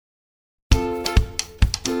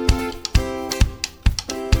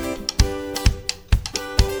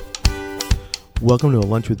Welcome to A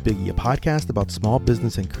Lunch with Biggie, a podcast about small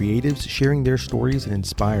business and creatives sharing their stories and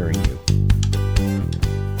inspiring you.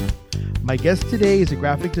 My guest today is a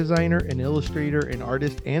graphic designer, an illustrator, an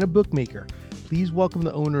artist, and a bookmaker. Please welcome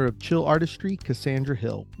the owner of Chill Artistry, Cassandra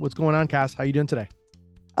Hill. What's going on, Cass? How you doing today?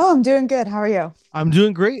 Oh, I'm doing good. How are you? I'm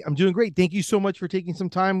doing great. Thank you so much for taking some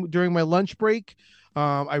time during my lunch break.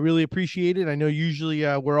 I really appreciate it. I know usually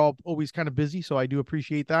we're all always kind of busy, so I do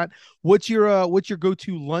appreciate that. What's your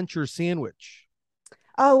go-to lunch or sandwich?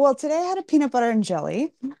 Oh, well, today I had a peanut butter and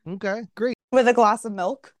jelly Okay, great. with a glass of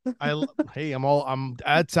milk. Hey,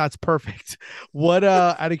 that's perfect. What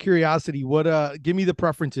out of curiosity, give me the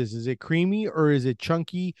preferences. Is it creamy or is it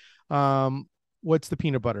chunky? What's the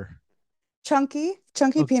peanut butter? Chunky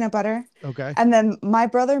Oh, peanut butter. okay. And then my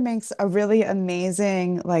brother makes a really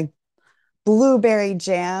amazing like blueberry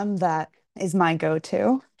jam that is my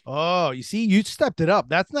go-to. Oh, you see, you stepped it up.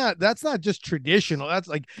 That's not just traditional. That's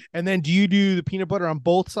like, and then do you do the peanut butter on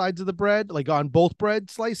both sides of the bread, like on both bread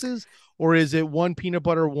slices, or is it one peanut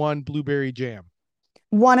butter, one blueberry jam?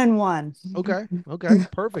 One and one. Okay. Okay.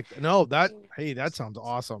 Perfect. No, hey, that sounds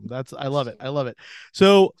awesome. I love it. I love it.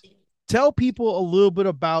 So tell people a little bit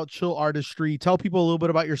about Chill Artistry. Tell people a little bit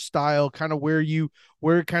about your style, kind of where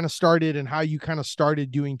it kind of started and how you kind of started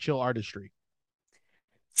doing Chill Artistry.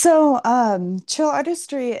 Chill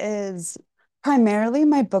Artistry is primarily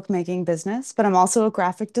my bookmaking business, but I'm also a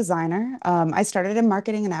graphic designer. I started in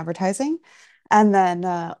marketing and advertising. And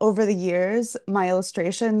then over the years, my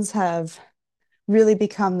illustrations have really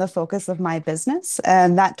become the focus of my business.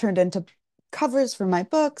 And that turned into covers for my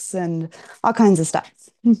books and all kinds of stuff.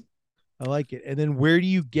 I like it. And then where do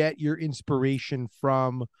you get your inspiration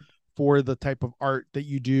from for the type of art that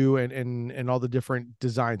you do and all the different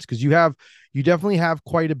designs? Because you definitely have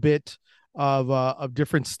quite a bit of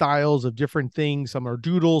different styles of different things. Some are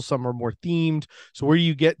doodles, some are more themed. So where do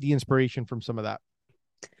you get the inspiration from some of that?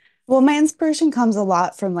 Well, my inspiration comes a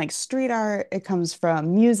lot from like street art, it comes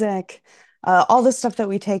from music, all the stuff that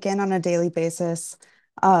we take in on a daily basis.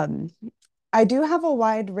 Um, I do have a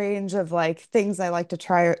wide range of like things I like to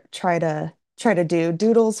try to do.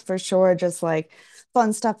 Doodles for sure, just like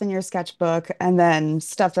fun stuff in your sketchbook, and then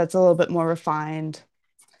stuff that's a little bit more refined.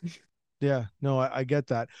 Yeah, no, I get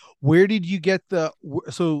that. Where did you get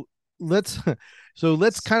so let's so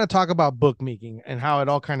let's kind of talk about bookmaking and how it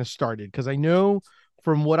all kind of started because I know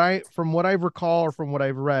from what I recall or from what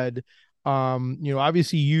I've read,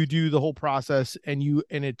 obviously you do the whole process and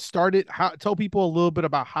it started. How Tell people a little bit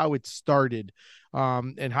about how it started,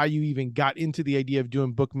 and how you even got into the idea of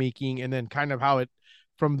doing bookmaking, and then kind of how it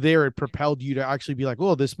from there it propelled you to actually be like,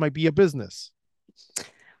 oh, this might be a business.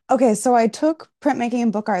 Okay, so I took printmaking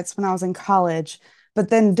and book arts when I was in college, but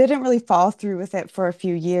then didn't really follow through with it for a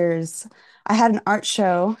few years. I had an art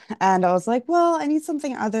show and I was like, well, I need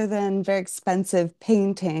something other than very expensive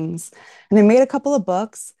paintings. And I made a couple of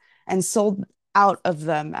books and sold out of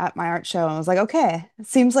them at my art show. And I was like, okay, it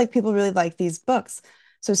seems like people really like these books.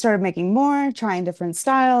 So I started making more, trying different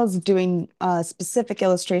styles, doing specific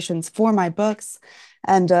illustrations for my books.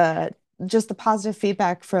 And just the positive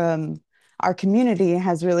feedback from our community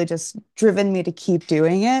has really just driven me to keep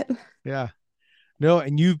doing it. Yeah. No,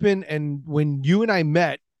 and when you and I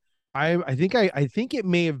met, I think it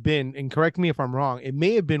may have been, and correct me if I'm wrong, it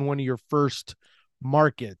may have been one of your first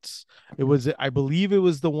markets. I believe it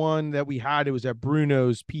was the one that we had. It was at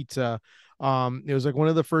Bruno's Pizza. It was like one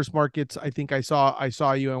of the first markets I think I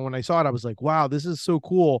saw you, and when I saw it, I was like, wow, this is so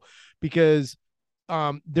cool because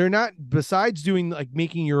they're not, besides doing like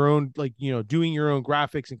making your own, like, doing your own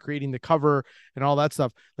graphics and creating the cover and all that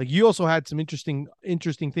stuff, like you also had some interesting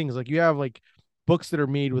things. Like you have like books that are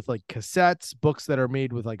made with like cassettes, books that are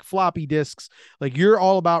made with like floppy disks. Like you're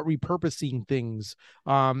all about repurposing things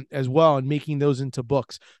as well and making those into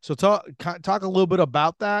books. So talk a little bit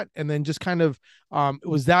about that, and then just kind of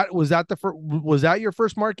was that your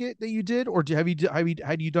first market that you did, or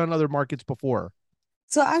had you done other markets before?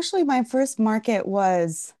 So actually, my first market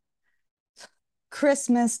was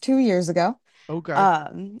Christmas 2 years ago. Okay.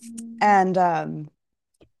 Um, and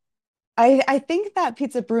I think that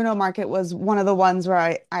Pizza Bruno market was one of the ones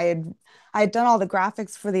where I had done all the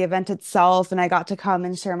graphics for the event itself, and I got to come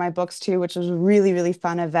and share my books too, which was a really, really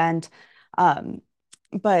fun event. Um,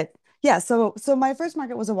 but yeah, so my first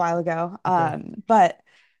market was a while ago. Okay. But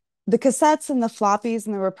the cassettes and the floppies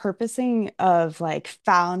and the repurposing of like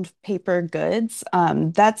found paper goods,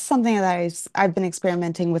 that's something that I've been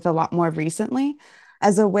experimenting with a lot more recently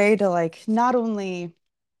as a way to like not only,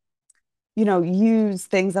 use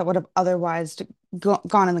things that would have otherwise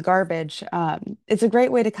gone in the garbage. It's a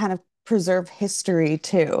great way to kind of preserve history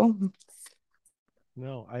too.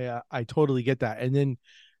 No, I totally get that. And then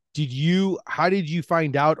how did you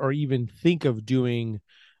find out or even think of doing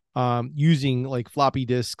using like floppy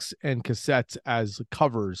disks and cassettes as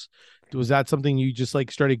covers? Was that something you just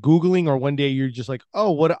like started Googling, or one day you're just like,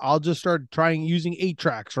 oh, what, I'll just start trying using 8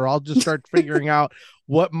 tracks, or I'll just start figuring out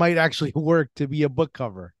what might actually work to be a book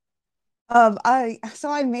cover? I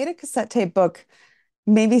made a cassette tape book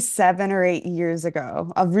maybe 7 or 8 years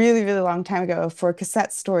ago, a really, really long time ago for a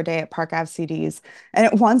cassette store day at Park Ave CDs, and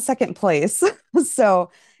it won second place.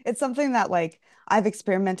 So it's something that like I've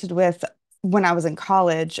experimented with when I was in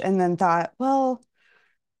college and then thought, well,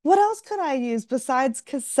 what else could I use besides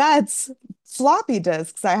cassettes? Floppy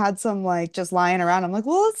disks. I had some like just lying around. I'm like,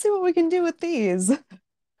 well, let's see what we can do with these.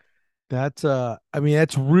 That's I mean,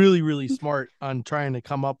 that's really, really smart on trying to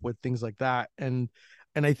come up with things like that. And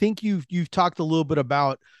I think you've talked a little bit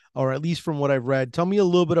about, or at least from what I've read, tell me a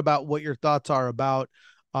little bit about what your thoughts are about,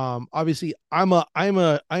 obviously I'm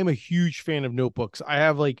a huge fan of notebooks. I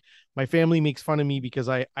have like, my family makes fun of me because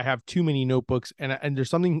I have too many notebooks, and there's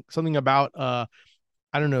something about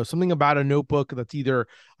I don't know, something about a notebook that's either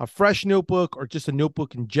a fresh notebook or just a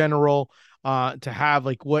notebook in general, to have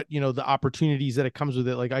like what, the opportunities that it comes with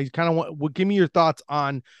it. Like, I kind of give me your thoughts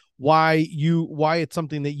on why it's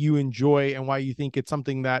something that you enjoy, and why you think it's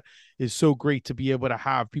something that is so great to be able to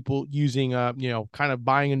have people using, kind of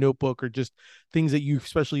buying a notebook, or just things that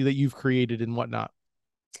especially that you've created and whatnot.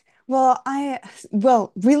 Well,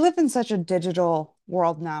 we live in such a digital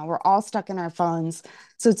world now. We're all stuck in our phones.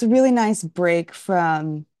 So it's a really nice break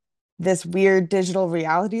from this weird digital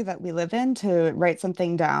reality that we live in to write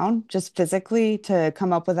something down just physically to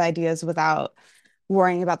come up with ideas without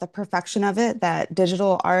worrying about the perfection of it that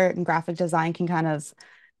digital art and graphic design can kind of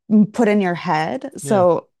put in your head. Yeah.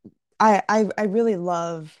 So I really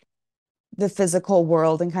love the physical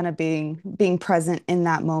world and kind of being present in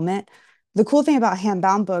that moment. The cool thing about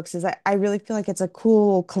hand-bound books is that I really feel like it's a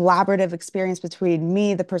cool collaborative experience between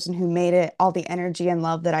me, the person who made it, all the energy and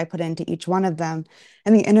love that I put into each one of them,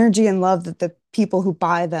 and the energy and love that the people who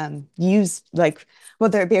buy them use, like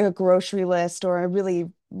whether it be a grocery list or a really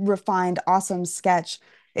refined, awesome sketch.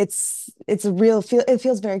 It's a real feel. It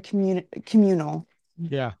feels very communal.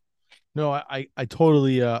 Yeah. No, I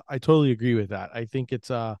totally agree with that. I think it's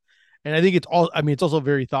and I think it's all, I mean, it's also a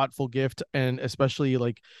very thoughtful gift, and especially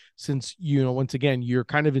like, since, once again, you're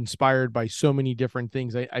kind of inspired by so many different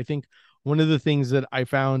things. I think one of the things that I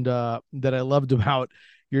found, that I loved about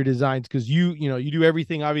your designs, because you do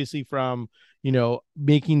everything obviously from,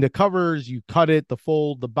 making the covers, you cut it, the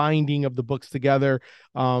fold, the binding of the books together.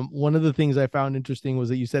 One of the things I found interesting was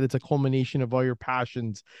that you said it's a culmination of all your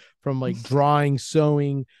passions, from like drawing,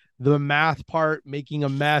 sewing, the math part, making a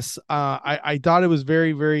mess. I thought it was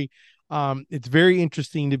very, very, it's very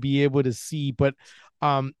interesting to be able to see, but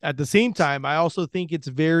at the same time, I also think it's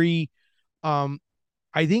very, um,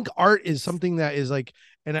 I think art is something that is like,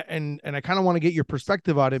 and I kind of want to get your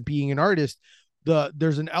perspective on it. Being an artist,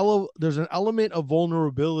 there's an element of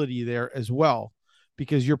vulnerability there as well,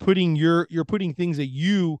 because you're putting things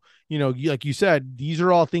that like you said, these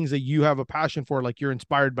are all things that you have a passion for. Like, you're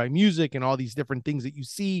inspired by music and all these different things that you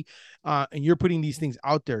see, and you're putting these things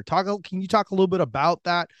out there. Can you talk a little bit about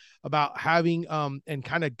that, about having, and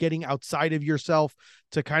kind of getting outside of yourself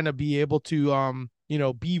to kind of be able to,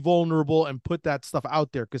 be vulnerable and put that stuff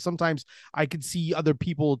out there? Because sometimes I could see other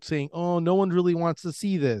people saying, oh, no one really wants to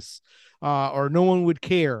see this, or no one would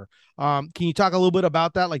care. Can you talk a little bit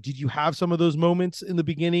about that? Like, did you have some of those moments in the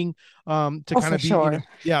beginning, to Oh, kind for of be, sure.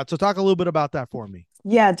 yeah. So talk a little bit about that for me.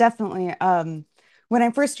 Yeah, definitely. When I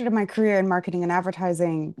first started my career in marketing and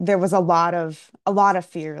advertising, there was a lot of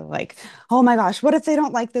fear, like, oh my gosh, what if they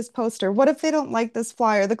don't like this poster? What if they don't like this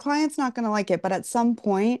flyer? The client's not going to like it. But at some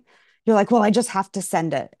point, you're like, well, I just have to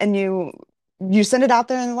send it. And you send it out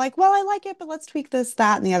there and they're like, well, I like it, but let's tweak this,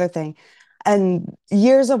 that, and the other thing. And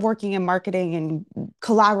years of working in marketing and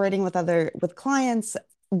collaborating with clients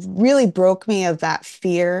really broke me of that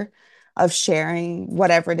fear of sharing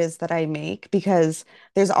whatever it is that I make because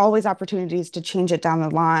there's always opportunities to change it down the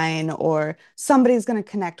line, or somebody's going to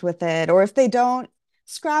connect with it. Or if they don't,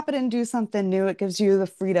 scrap it and do something new. It gives you the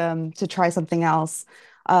freedom to try something else.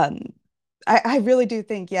 Um, I really do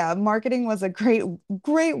think, yeah, marketing was a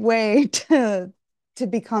great way to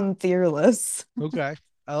become fearless. Okay.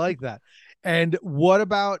 I like that. And what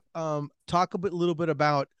about, talk little bit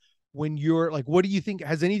about, when you're like, what do you think,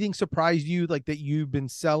 has anything surprised you, like, that you've been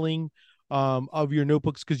selling, of your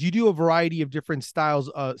notebooks? Because you do a variety of different styles,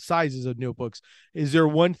 sizes of notebooks. Is there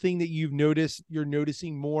one thing that you're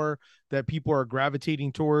noticing more, that people are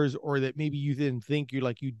gravitating towards, or that maybe you didn't think,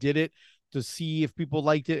 you did it to see if people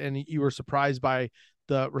liked it, and you were surprised by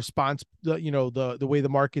the response, the way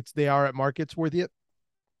they are at markets with it?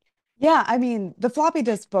 Yeah, I mean, the floppy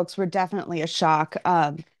disk books were definitely a shock.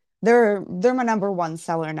 They're my number one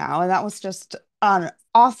seller now, and that was just an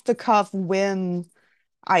off the cuff whim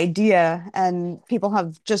idea, and people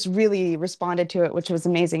have just really responded to it, which was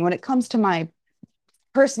amazing. When it comes to my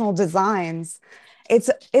personal designs,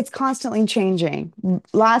 it's constantly changing.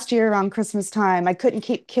 Last year around Christmas time, I couldn't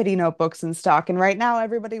keep kitty notebooks in stock, and right now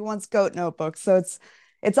everybody wants goat notebooks. So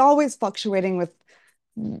it's always fluctuating with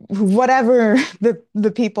whatever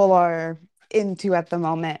the people are into at the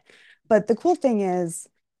moment. But the cool thing is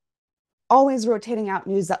always rotating out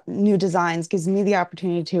new designs gives me the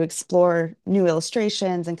opportunity to explore new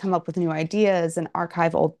illustrations and come up with new ideas and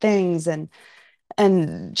archive old things and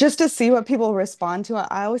just to see what people respond to it.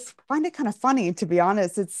 I always find it kind of funny, to be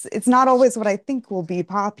honest. It's not always what I think will be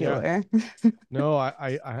Yeah. popular. No,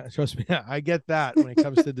 I trust me. I get that when it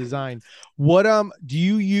comes to design. What do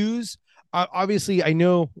you use? Obviously, I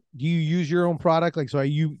know. Do you use your own product? Like, so are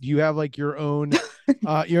you? Do you have like your own? You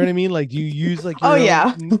know what I mean? Like, do you use like Oh your own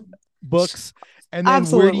yeah, books? And then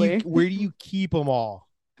absolutely. where do you keep them all?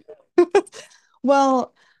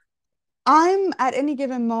 Well, I'm at any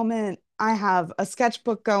given moment, I have a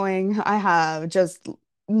sketchbook going. I have just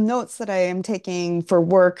notes that I am taking for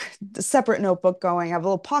work, the separate notebook going. I have a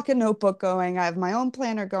little pocket notebook going. I have my own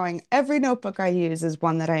planner going. Every notebook I use is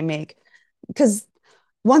one that I make because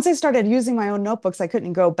once I started using my own notebooks, I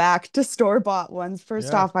couldn't go back to store-bought ones.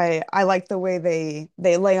 First Yeah. off, I like the way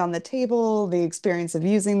they lay on the table, the experience of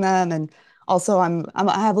using them, and also I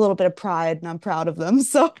have a little bit of pride and I'm proud of them.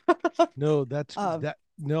 So No, that's um, that.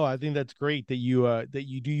 No, I think that's great that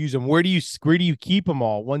you do use them. Where do you keep them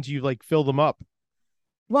all once you like fill them up?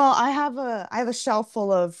 well, I have a shelf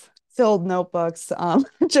full of filled notebooks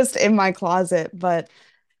just in my closet, but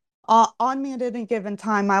on me at any given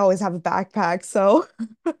time, I always have a backpack. So,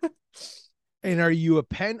 And are you a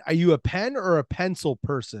pen? Are you a pen or a pencil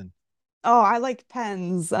person? oh, I like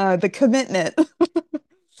pens, the commitment.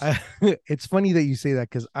 I, it's funny that you say that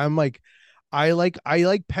because I'm like, I like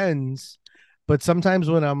pens, but sometimes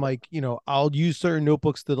when I'm like, I'll use certain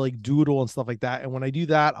notebooks to like doodle and stuff like that. And when I do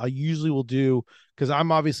that, I usually will do because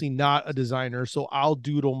I'm obviously not a designer, so I'll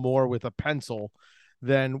doodle more with a pencil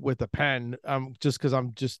than with a pen. Just because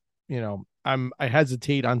I'm just I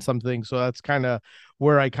hesitate on something, so that's kind of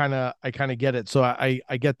where I kind of get it. So I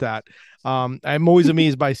get that. I'm always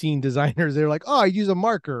amazed by seeing designers. They're like, oh, I use a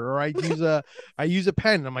marker or I use a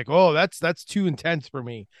pen. I'm like, oh, that's too intense for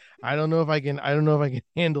me. I don't know if I can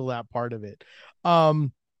handle that part of it.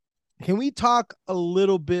 Um, can we talk a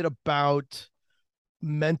little bit about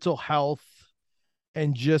mental health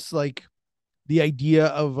and just like the idea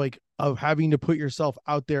of of having to put yourself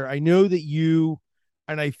out there? I know that you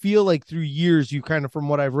and I feel like through years you kind of from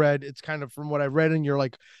what I've read, it's kind of from what I've read in your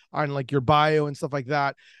like on like your bio and stuff like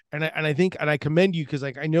that. And I think and I commend you because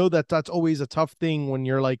like I know that that's always a tough thing when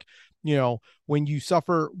you're like, when you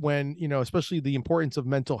suffer when, especially the importance of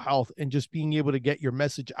mental health and just being able to get your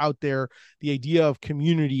message out there, the idea of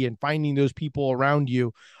community and finding those people around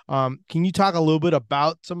you. Can you talk a little bit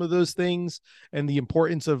about some of those things and the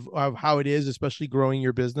importance of how it is, especially growing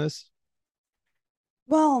your business?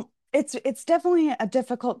 Well, it's definitely a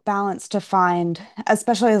difficult balance to find,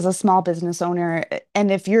 especially as a small business owner. And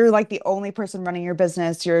if you're like the only person running your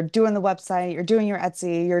business, you're doing the website, you're doing your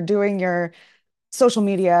Etsy, you're doing your social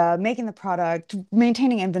media, making the product,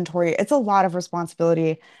 maintaining inventory, it's a lot of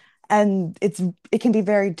responsibility. And it can be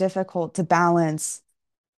very difficult to balance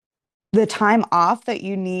the time off that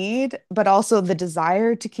you need, but also the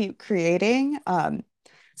desire to keep creating.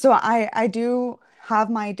 So I do have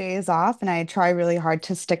my days off and I try really hard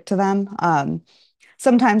to stick to them.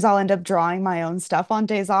 Sometimes I'll end up drawing my own stuff on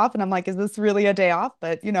days off and I'm like, is this really a day off?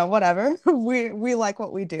 But whatever. We like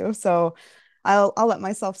what we do. So I'll let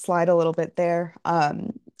myself slide a little bit there.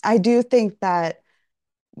 I do think that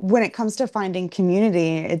when it comes to finding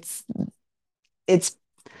community, it's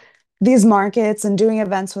these markets and doing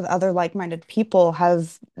events with other like-minded people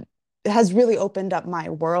have has really opened up my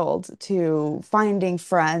world to finding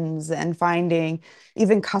friends and finding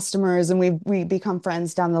even customers, and we become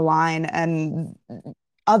friends down the line and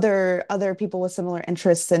other people with similar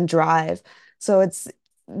interests and drive. So it's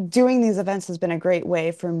doing these events has been a great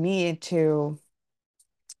way for me to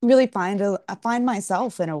really find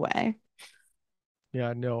myself in a way.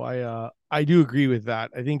 Yeah, no, I do agree with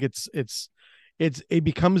that. I think it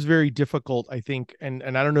becomes very difficult, I think, and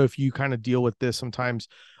I don't know if you kind of deal with this sometimes.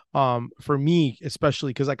 For me,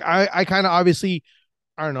 especially because like I kind of obviously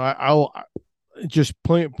I don't know, I'll just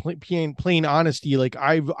plain honesty. Like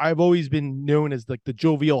I've always been known as like the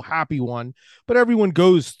jovial happy one, but everyone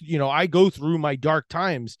goes, I go through my dark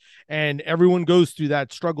times, and everyone goes through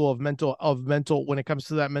that struggle of mental when it comes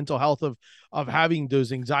to that mental health of having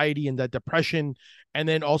those anxiety and that depression, and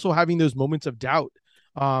then also having those moments of doubt.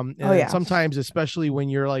 Oh And then yeah. sometimes, especially when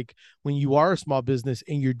you're like when you are a small business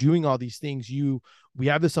and you're doing all these things, we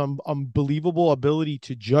have this unbelievable ability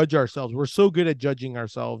to judge ourselves. We're so good at judging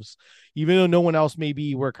ourselves, even though no one else may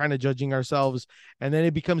be. We're kind of judging ourselves, and then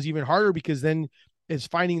it becomes even harder because then it's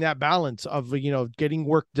finding that balance of getting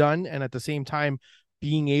work done and at the same time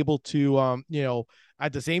being able to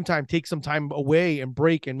at the same time take some time away and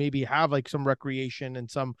break and maybe have like some recreation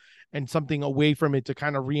and something away from it to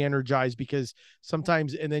kind of re-energize, because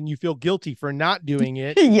sometimes and then you feel guilty for not doing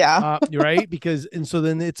it, Yeah. right? Because and so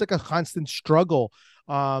then it's like a constant struggle,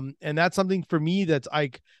 and that's something for me that's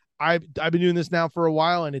like I've been doing this now for a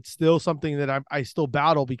while, and it's still something that I still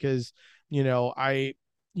battle because I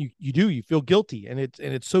you feel guilty, and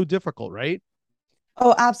it's so difficult, right?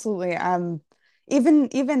 Oh, absolutely.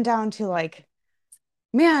 Even down to like,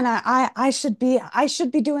 man, I should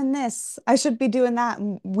be doing this. I should be doing that.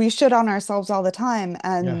 And we should on ourselves all the time.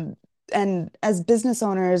 Yeah, And as business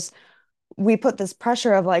owners, we put this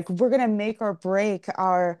pressure of like we're gonna make or break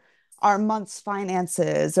our month's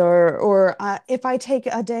finances, or if I take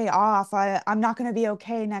a day off, I'm not gonna be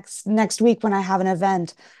okay next week when I have an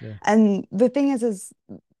event. yeah, And the thing is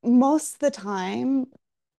most of the time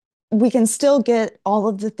we can still get all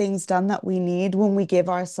of the things done that we need when we give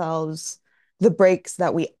ourselves the breaks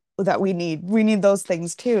that we need. We need those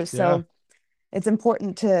things too. yeah. So it's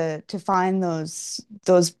important to find those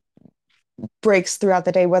breaks throughout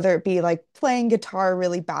the day, whether it be like playing guitar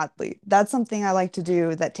really badly. That's something I like to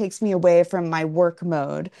do that takes me away from my work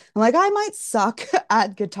mode. I'm like, I might suck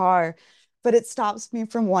at guitar, but it stops me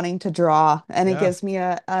from wanting to draw and it Yeah. gives me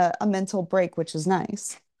a mental break, which is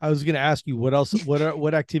nice. I was going to ask you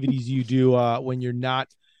what activities you do when you're not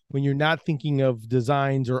thinking of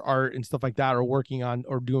designs or art and stuff like that, or working on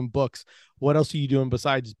or doing books. What else are you doing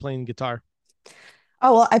besides playing guitar?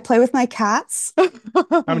 Oh, well, I play with my cats.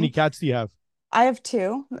 How many cats do you have? I have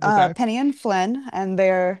two, Okay. Penny and Flynn, and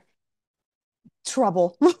they're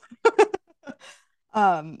trouble.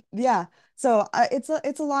 Yeah. So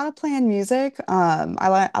it's a lot of playing music.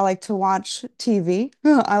 I like to watch TV.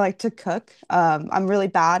 I like to cook. I'm really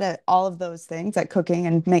bad at all of those things, at cooking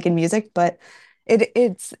and making music, but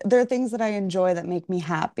there are things that I enjoy that make me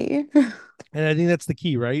happy. And I think that's the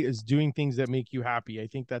key, right? Is doing things that make you happy. I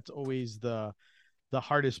think that's always the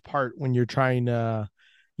hardest part when you're trying to,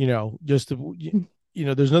 just to,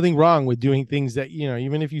 there's nothing wrong with doing things that,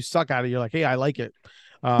 even if you suck at it, you're like, hey, I like it.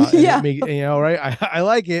 And it Yeah. make right. I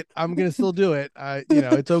like it. I'm gonna still do it.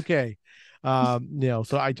 It's okay.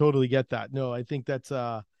 So I totally get that. No, I think that's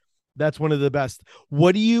one of the best.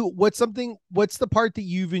 What's the part that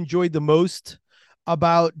you've enjoyed the most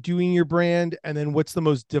about doing your brand? And then what's the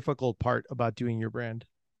most difficult part about doing your brand?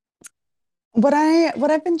 What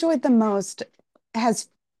I've enjoyed the most has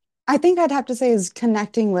I think I'd have to say is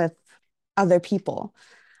connecting with other people.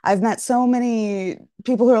 I've met so many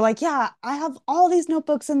people who are like, yeah, I have all these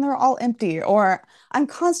notebooks and they're all empty, or I'm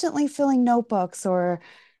constantly filling notebooks, or,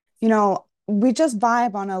 we just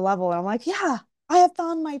vibe on a level. And I'm like, yeah, I have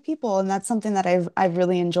found my people. And that's something that I've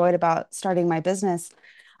really enjoyed about starting my business.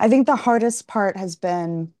 I think the hardest part has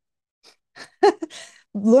been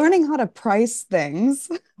learning how to price things.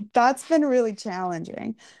 That's been really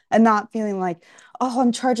challenging, and not feeling like, oh,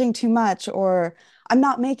 I'm charging too much, or I'm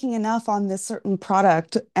not making enough on this certain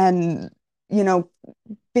product. And, you know,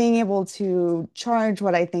 being able to charge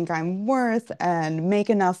what I think I'm worth and make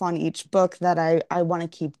enough on each book that I want to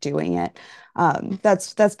keep doing it.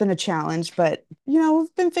 That's been a challenge, but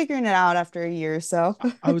we've been figuring it out after a year or so.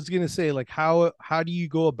 I was gonna say, like, how do you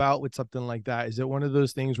go about with something like that? Is it one of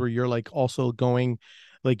those things where you're like also going,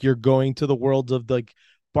 like you're going to the worlds of like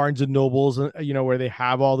Barnes and Nobles, where they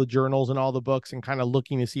have all the journals and all the books, and kind of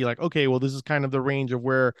looking to see like, okay, well, this is kind of the range of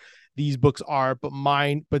where these books are,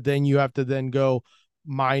 but then you have to then go,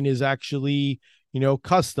 mine is actually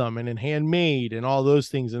custom and in handmade and all those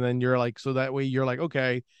things, and then you're like, so that way you're like,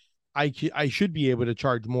 okay, I should be able to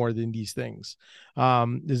charge more than these things.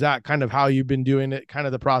 Is that kind of how you've been doing it? Kind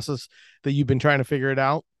of the process that you've been trying to figure it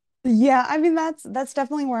out? Yeah, I mean that's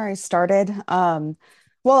definitely where I started.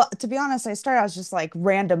 Well, to be honest, I started as just like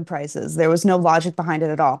random prices. There was no logic behind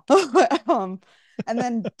it at all. Um, and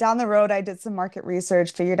then down the road, I did some market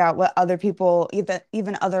research, figured out what other people,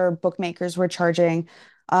 even other bookmakers were charging.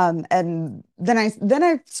 And then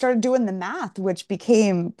I started doing the math, which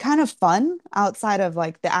became kind of fun outside of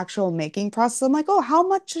like the actual making process. I'm like, oh, how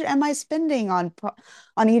much am I spending on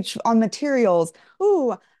each on materials?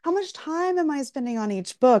 Ooh, how much time am I spending on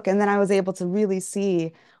each book? And then I was able to really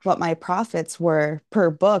see what my profits were per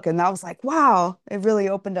book. And that was like, wow, it really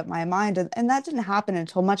opened up my mind. And that didn't happen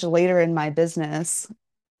until much later in my business.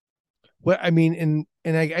 Well, I mean,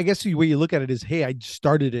 and I guess the way you look at it is, hey, I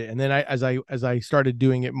started it, and then as I started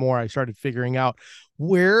doing it more, I started figuring out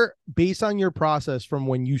where, based on your process from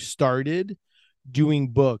when you started doing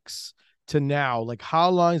books to now, like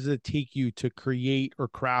how long does it take you to create or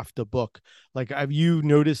craft a book? Like, have you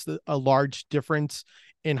noticed a large difference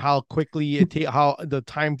in how quickly how the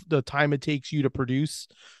time it takes you to produce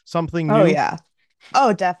something Oh new? yeah.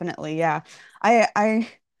 Oh, definitely. Yeah. I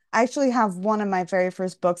actually have one of my very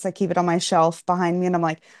first books. I keep it on my shelf behind me and I'm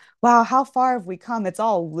like, wow, how far have we come? It's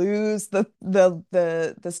all loose.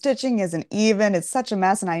 The stitching isn't even. It's such a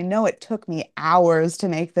mess. And I know it took me hours to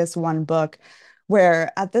make this one book,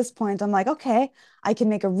 where at this point I'm like, okay, I can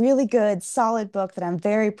make a really good, solid book that I'm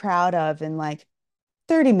very proud of in like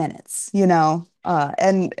 30 minutes, you know?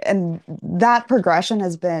 And that progression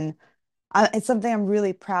has been it's something I'm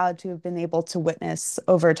really proud to have been able to witness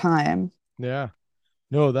over time. Yeah.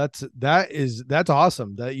 No, that's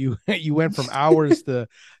awesome that you you went from hours to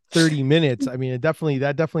 30 minutes. I mean,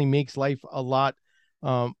 that definitely makes life a lot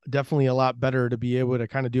definitely a lot better to be able to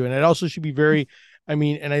kind of do. And it also should be very, I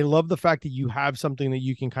mean, and I love the fact that you have something that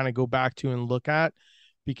you can kind of go back to and look at,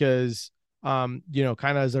 because kind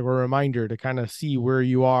of as a reminder to kind of see where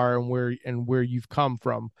you are and where you've come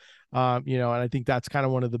from. And I think that's kind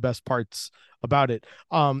of one of the best parts about it.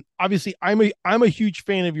 Obviously, I'm a huge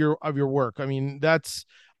fan of your work. I mean, that's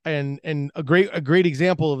and a great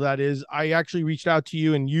example of that is I actually reached out to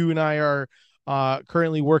you, and you and I are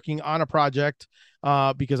currently working on a project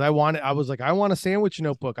because I was like, I want a sandwich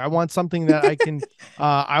notebook. I want something that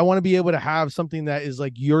I want to be able to have something that is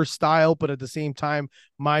like your style, but at the same time,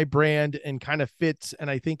 my brand and kind of fits. And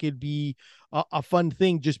I think it'd be a fun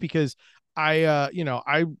thing just because I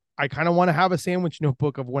kind of want to have a sandwich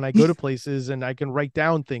notebook of when I go to places and I can write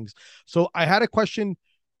down things. So I had a question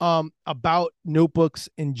about notebooks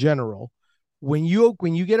in general. When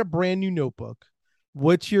you get a brand new notebook,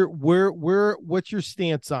 what's your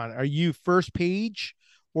stance on? Are you first page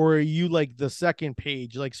or are you like the second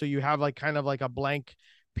page? Like, so you have like kind of like a blank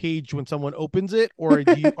page when someone opens it, or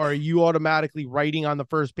are you automatically writing on the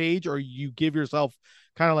first page, or you give yourself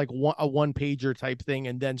kind of like a one pager type thing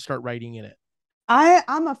and then start writing in it?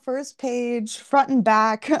 I'm a first page, front and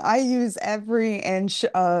back. I use every inch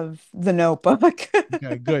of the notebook.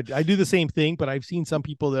 Okay, good. I do the same thing, but I've seen some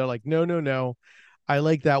people that are like, no, no, no. I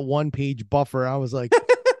like that one page buffer. I was like,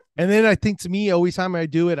 and then I think to me, always time I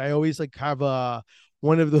do it, I always like have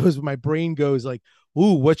one of those. My brain goes like,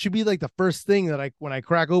 "Ooh, what should be like the first thing that I when I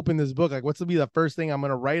crack open this book? Like, what's to be the first thing I'm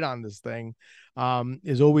gonna write on this thing?"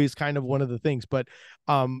 Is always kind of one of the things. But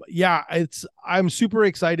yeah, I'm super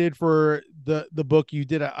excited for the book. You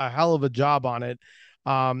did a hell of a job on it.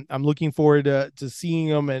 I'm looking forward to seeing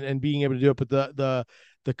them and being able to do it. But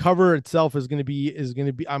the cover itself is gonna be.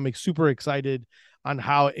 I'm like, super excited on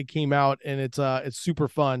how it came out, and it's super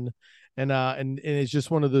fun, and it's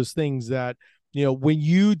just one of those things that when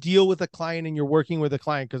you deal with a client and you're working with a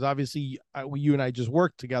client, because obviously you and I just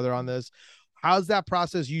worked together on this. How's that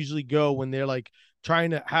process usually go when they're like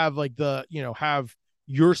trying to have like have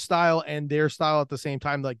your style and their style at the same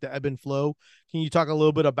time, like the ebb and flow? Can you talk a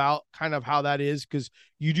little bit about kind of how that is? Because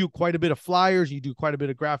you do quite a bit of flyers, you do quite a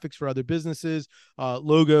bit of graphics for other businesses,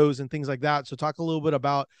 logos and things like that. So talk a little bit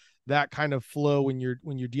about that kind of flow when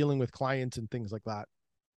you're dealing with clients and things like that.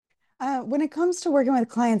 When it comes to working with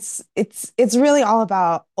clients, it's really all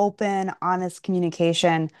about open, honest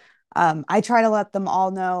communication. I try to let them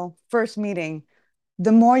all know first meeting.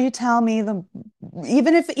 The more you tell me, the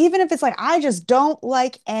even if it's like I just don't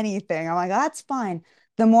like anything, I'm like, that's fine.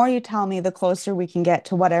 The more you tell me, the closer we can get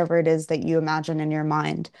to whatever it is that you imagine in your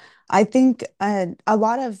mind. I think a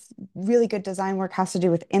lot of really good design work has to do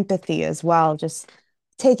with empathy as well, just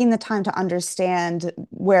taking the time to understand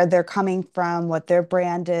where they're coming from, what their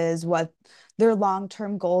brand is, what their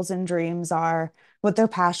long-term goals and dreams are, what their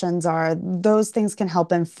passions are. Those things can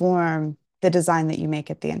help inform the design that you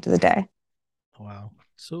make at the end of the day. Wow.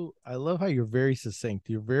 So I love how you're very succinct.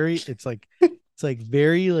 It's like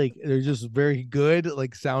very like they're just very good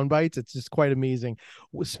like sound bites. It's just quite amazing.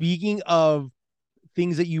 Speaking of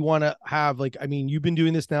things that you want to have, like, I mean, you've been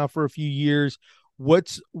doing this now for a few years.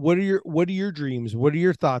 What are your dreams? What are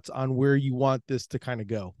your thoughts on where you want this to kind of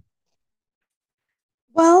go?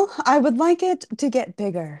 Well, I would like it to get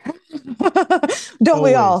bigger. Don't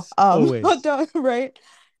we all? Always, always. Don't, right?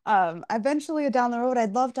 Eventually down the road,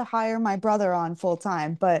 I'd love to hire my brother on full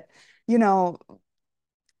time, but you know,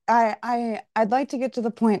 I'd like to get to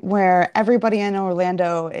the point where everybody in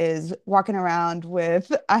Orlando is walking around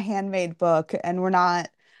with a handmade book and we're not,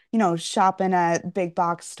 shopping at big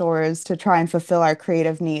box stores to try and fulfill our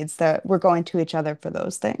creative needs, that we're going to each other for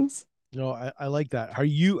those things. No, I like that.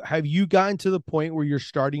 Have you gotten to the point where you're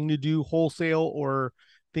starting to do wholesale or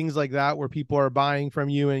things like that where people are buying from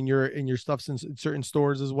you and your stuff's in certain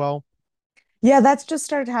stores as well? Yeah, that's just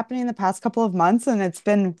started happening in the past couple of months, and it's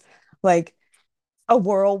been like a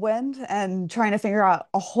whirlwind and trying to figure out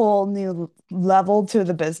a whole new level to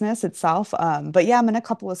the business itself. But yeah, I'm in a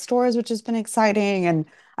couple of stores, which has been exciting. And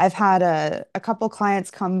I've had a couple clients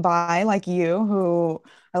come by like you who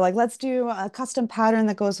are like, let's do a custom pattern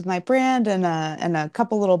that goes with my brand and a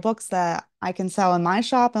couple little books that I can sell in my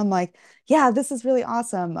shop. I'm like, yeah, this is really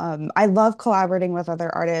awesome. I love collaborating with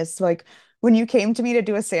other artists. Like when you came to me to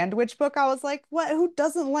do a sandwich book, I was like, what? Who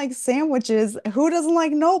doesn't like sandwiches? Who doesn't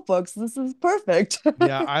like notebooks? This is perfect.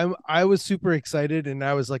 Yeah, I was super excited and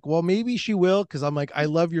I was like, well, maybe she will because I'm like, I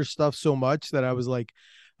love your stuff so much that I was like,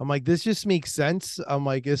 I'm like, this just makes sense. I'm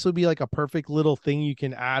like, this will be like a perfect little thing you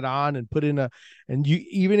can add on and put in a, and you,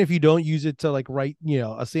 even if you don't use it to like write,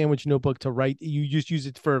 a sandwich notebook to write, you just use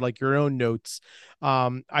it for like your own notes.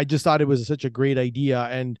 I just thought it was such a great idea.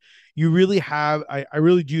 And you really have, I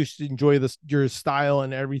really do enjoy this, your style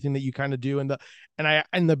and everything that you kind of do. And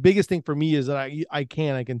the biggest thing for me is that I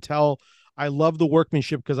can tell I love the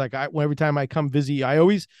workmanship because like every time I come visit, I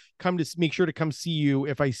always come to make sure to come see you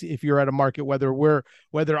if you're at a market, whether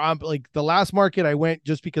I'm like the last market I went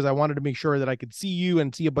just because I wanted to make sure that I could see you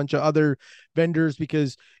and see a bunch of other vendors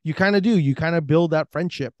because you kind of build that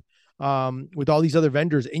friendship with all these other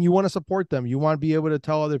vendors and you want to support them. You want to be able to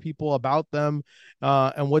tell other people about them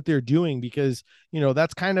and what they're doing because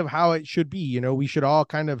that's kind of how it should be. We should all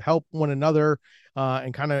kind of help one another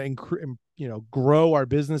and kind of grow our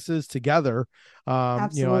businesses together. I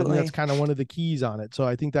think that's Absolutely. kind of one of the keys on it. So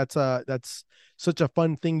I think that's such a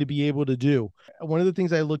fun thing to be able to do. One of the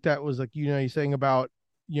things I looked at was like you're saying about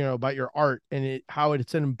about your art and how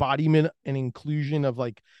it's an embodiment and inclusion of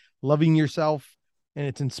like loving yourself, and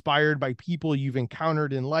it's inspired by people you've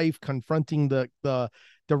encountered in life, confronting the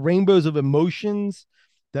rainbows of emotions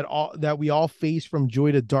that we all face from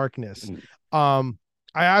joy to darkness. um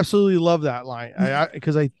I absolutely love that line.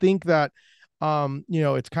 Because I think that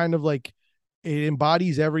it's kind of like it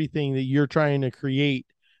embodies everything that you're trying to create.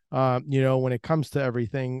 When it comes to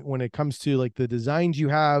everything, when it comes to like the designs you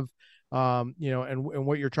have, and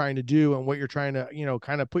what you're trying to do and what you're trying to,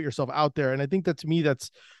 kind of put yourself out there. And I think that to me,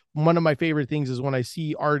 that's one of my favorite things is when I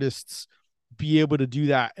see artists be able to do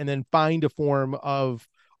that and then find a form of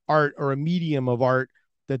art or a medium of art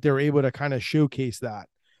that they're able to kind of showcase that.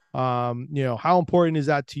 How important is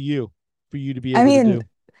that to you for you to be I able to mean, do?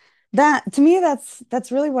 that to me,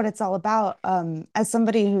 that's really what it's all about. As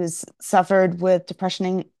somebody who's suffered with depression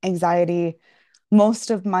and anxiety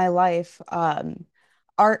most of my life,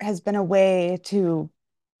 art has been a way to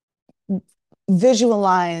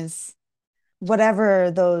visualize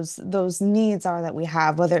whatever those needs are that we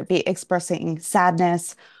have, whether it be expressing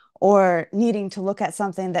sadness or needing to look at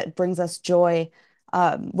something that brings us joy.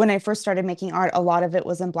 When I first started making art, a lot of it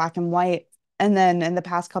was in black and white. And then in the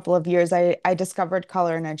past couple of years, I discovered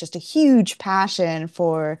color and just a huge passion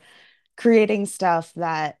for creating stuff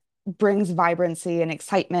that brings vibrancy and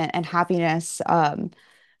excitement and happiness.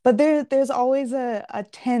 But there's always a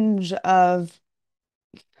tinge of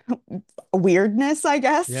weirdness, I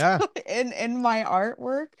guess, Yeah. in my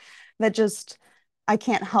artwork that just I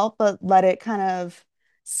can't help but let it kind of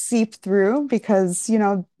seep through because,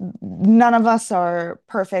 none of us are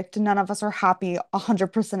perfect. None of us are happy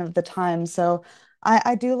 100% of the time. So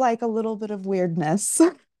I do like a little bit of weirdness.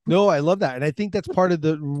 No, I love that. And I think that's part of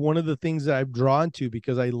the one of the things that I've drawn to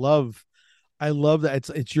because I love that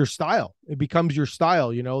it's your style. It becomes your style,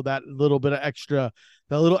 that little bit of extra,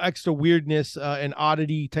 that little extra weirdness and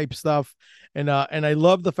oddity type stuff. And I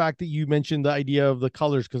love the fact that you mentioned the idea of the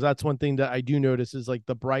colors because that's one thing that I do notice is like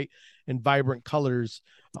the bright and vibrant colors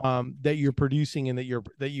that you're producing and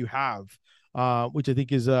that you have, which I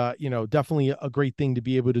think is definitely a great thing to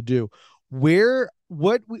be able to do. What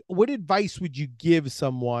advice would you give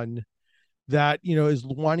someone that is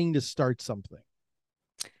wanting to start something?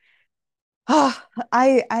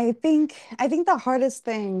 I think the hardest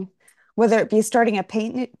thing, whether it be starting a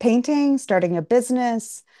painting, starting a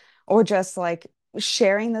business, or just like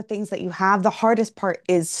sharing the things that you have, the hardest part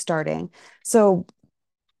is starting. So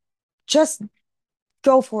just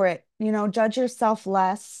go for it. Judge yourself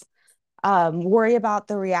less. worry about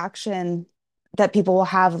the reaction that people will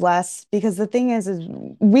have less. Because the thing is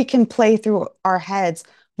we can play through our heads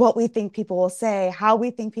what we think people will say, how we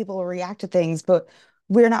think people will react to things, but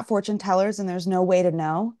we're not fortune tellers and there's no way to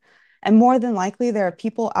know. And more than likely, there are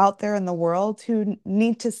people out there in the world who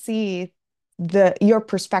need to see your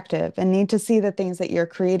perspective and need to see the things that you're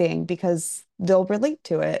creating because they'll relate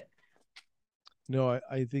to it. No,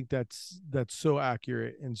 I think that's so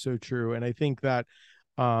accurate and so true. And I think that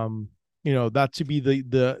that to be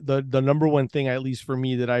the number one thing, at least for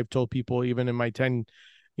me, that I've told people, even in my 10,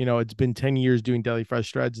 it's been 10 years doing Deli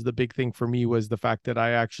Fresh Threads. The big thing for me was the fact that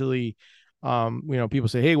I actually people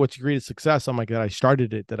say, hey, what's your greatest success? I'm like, that I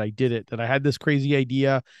started it, that I did it, that I had this crazy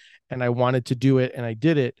idea and I wanted to do it and I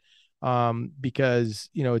did it. Because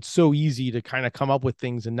it's so easy to kind of come up with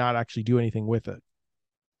things and not actually do anything with it.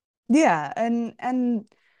 Yeah, and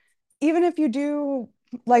even if you do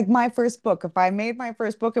like my first book, if I made my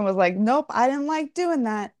first book and was like, nope, I didn't like doing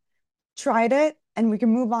that, tried it, and we can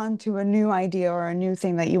move on to a new idea or a new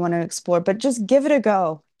thing that you want to explore, but just give it a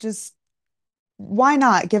go. Just why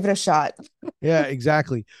not give it a shot? Yeah,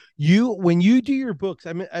 exactly. When you do your books,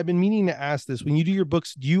 I've been meaning to ask this. When you do your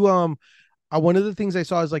books, do you one of the things I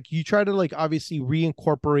saw is like you try to like obviously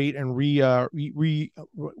reincorporate and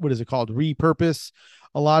what is it called? Repurpose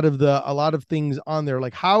a lot of things on there.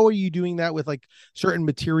 Like how are you doing that with like certain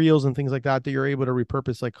materials and things like that you're able to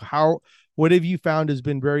repurpose? Like how what have you found has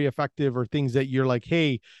been very effective, or things that you're like,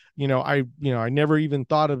 hey, I never even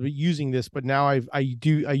thought of using this, but now I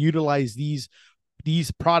utilize these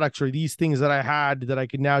products or these things that I had that I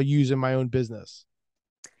could now use in my own business.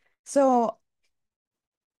 So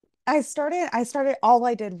I started, all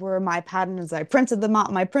I did were my patterns. I printed them out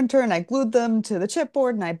on my printer and I glued them to the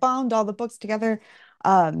chipboard and I bound all the books together.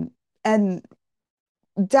 And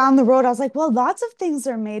down the road, I was like, well, lots of things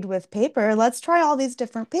are made with paper. Let's try all these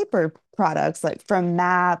different paper products, like from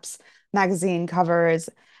maps, magazine covers,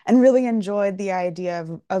 and really enjoyed the idea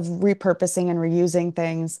of repurposing and reusing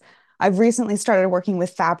things. I've recently started working with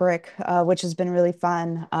fabric, which has been really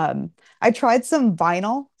fun. I tried some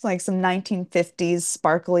vinyl, like some 1950s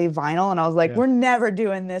sparkly vinyl, and I was like, Yeah. we're never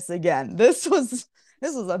doing this again. This was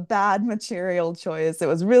a bad material choice. It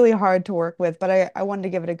was really hard to work with, but I wanted to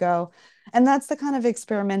give it a go. And that's the kind of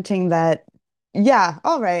experimenting that, yeah,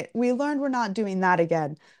 all right, we learned we're not doing that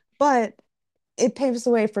again, but it paves the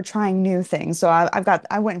way for trying new things. So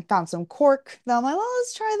I went and found some cork that I'm like, well,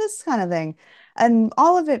 let's try this kind of thing. And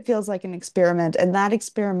all of it feels like an experiment. And that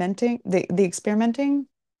the experimenting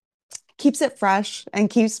keeps it fresh and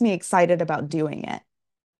keeps me excited about doing it.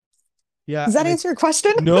 Yeah, Does that and answer your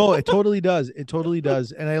question? no, it totally does. It totally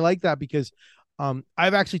does. And I like that because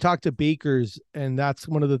I've actually talked to bakers, and that's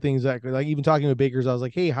one of the things that, like, even talking with bakers, I was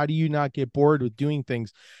like, hey, how do you not get bored with doing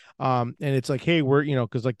things? And it's like, hey, we're,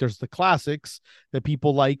 because like there's the classics that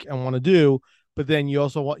people like and want to do, but then you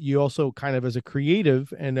also kind of, as a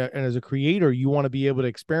creative and as a creator, you want to be able to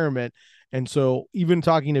experiment. And so even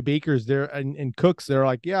talking to bakers there and cooks, they're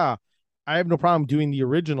like, yeah, I have no problem doing the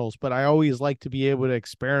originals, but I always like to be able to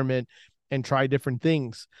experiment and try different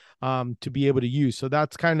things to be able to use. So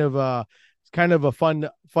that's kind of a fun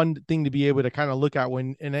thing to be able to kind of look at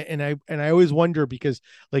when and I always wonder, because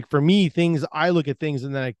like for me, things, I look at things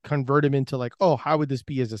and then I convert them into like, oh, how would this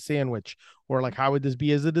be as a sandwich, or like how would this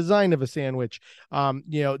be as a design of a sandwich? Do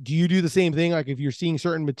you do the same thing? Like if you're seeing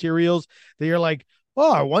certain materials that you're like,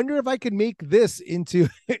 oh, I wonder if I could make this into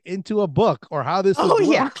into a book, or how this would Oh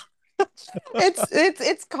look. yeah.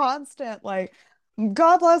 It's constant. Like,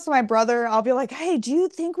 God bless my brother. I'll be like, hey, do you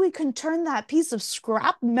think we can turn that piece of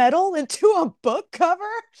scrap metal into a book cover?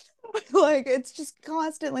 Like, it's just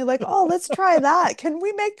constantly like, oh, let's try that. Can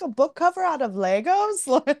we make a book cover out of Legos?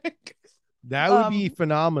 Like, That would be um,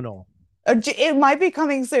 phenomenal. it might be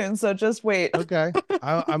coming soon, so just wait. Okay.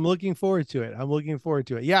 I'm looking forward to it. I'm looking forward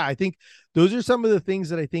to it. Yeah, I think those are some of the things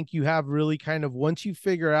that I think you have really kind of, once you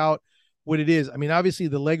figure out what it is. I mean, obviously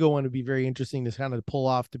the Lego one would be very interesting to kind of pull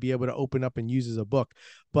off, to be able to open up and use as a book,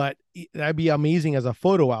 but that'd be amazing as a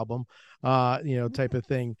photo album, type of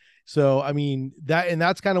thing. So, I mean,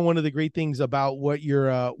 that's kind of one of the great things about what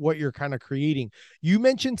you're kind of creating. You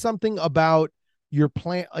mentioned something about your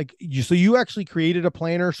plan, like you actually created a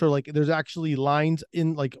planner, so like there's actually lines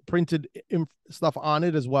in like printed stuff on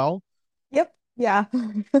it as well. Yep. Yeah.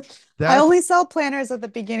 I That's only sell planners at the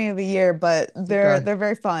beginning of the year, but they're okay. they're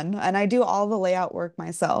very fun, and I do all the layout work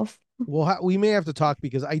myself. Well, we may have to talk,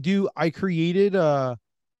 because I created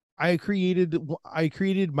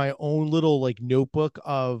my own little like notebook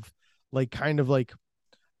of like kind of like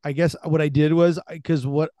I guess what I did was because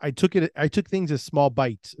what I took things as small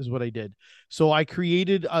bites is what I did. So I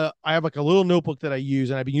have like a little notebook that I use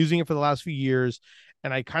and I've been using it for the last few years.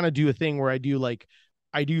 And I kind of do a thing where I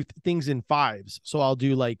do things in fives. So I'll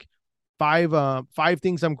do like five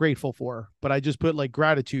things I'm grateful for, but I just put like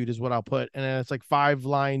gratitude is what I'll put. And then it's like 5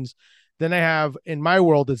 lines. Then I have in my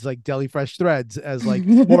world, it's like deli fresh threads as like,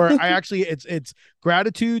 or I actually, it's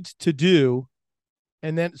gratitudes to do,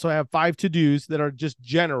 and then so I have 5 to-dos that are just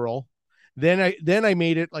general. Then I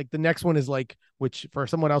made it like the next one is like, which for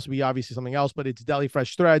someone else would be obviously something else, but it's deli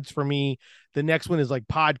fresh threads for me. The next one is like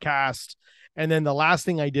podcast, and then the last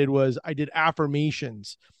thing I did was I did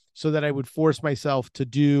affirmations so that I would force myself to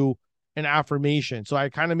do an affirmation. So I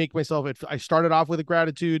kind of make myself. If I started off with a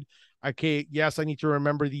gratitude, okay, yes, I need to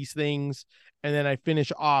remember these things, and then I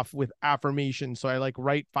finish off with affirmations. So I like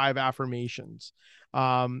write 5 affirmations.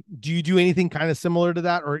 Do you do anything kind of similar to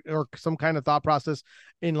that, or some kind of thought process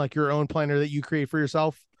in like your own planner that you create for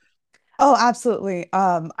yourself? Oh, absolutely.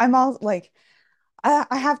 I'm all like,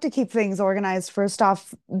 I have to keep things organized first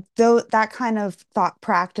off, though that kind of thought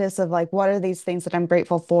practice of like, what are these things that I'm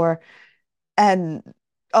grateful for? And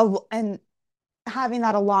and having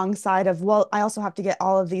that alongside of, well, I also have to get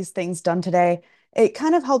all of these things done today. It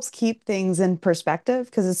kind of helps keep things in perspective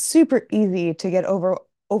because it's super easy to get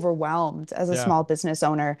overwhelmed as a Yeah. small business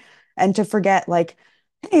owner and to forget like,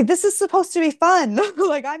 hey, this is supposed to be fun.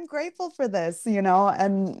 Like I'm grateful for this,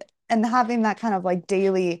 and having that kind of like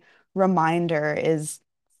daily reminder is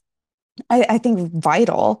I think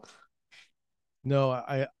vital. No,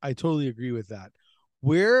 I totally agree with that.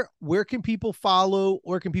 Where can people follow?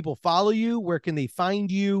 Where can people follow you? Where can they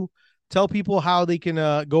find you? Tell people how they can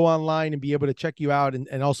go online and be able to check you out,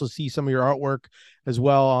 and also see some of your artwork as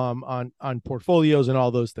well, on portfolios and all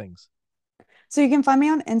those things. So you can find me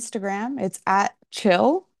on Instagram. It's at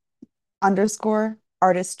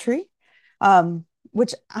chill_artistry,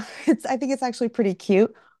 which I think it's actually pretty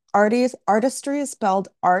cute. Artistry is spelled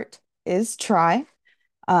art is try.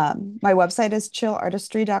 My website is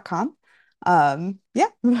chillartistry.com. Yeah.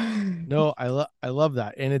 No, I love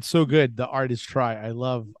that, and it's so good. The artist try.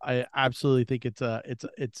 I absolutely think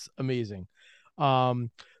it's amazing.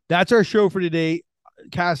 Um, that's our show for today,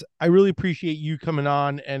 Cass. I really appreciate you coming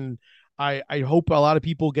on, and I hope a lot of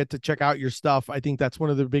people get to check out your stuff. I think that's one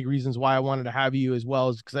of the big reasons why I wanted to have you as well,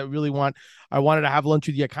 is because I wanted to have lunch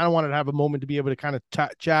with you. I kind of wanted to have a moment to be able to kind of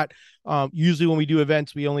chat. Usually when we do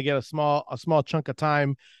events, we only get a small chunk of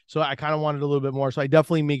time, so I kind of wanted a little bit more. So I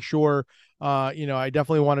definitely make sure I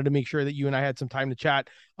definitely wanted to make sure that you and I had some time to chat.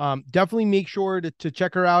 Definitely make sure to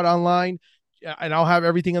check her out online. And I'll have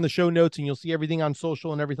everything on the show notes, and you'll see everything on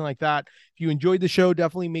social and everything like that. If you enjoyed the show,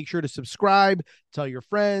 definitely make sure to subscribe, tell your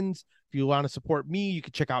friends. If you want to support me, you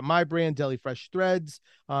can check out my brand, Deli Fresh Threads.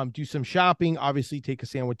 Do some shopping, obviously take a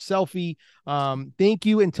sandwich selfie. Thank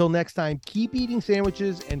you. Until next time, keep eating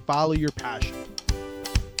sandwiches and follow your passion.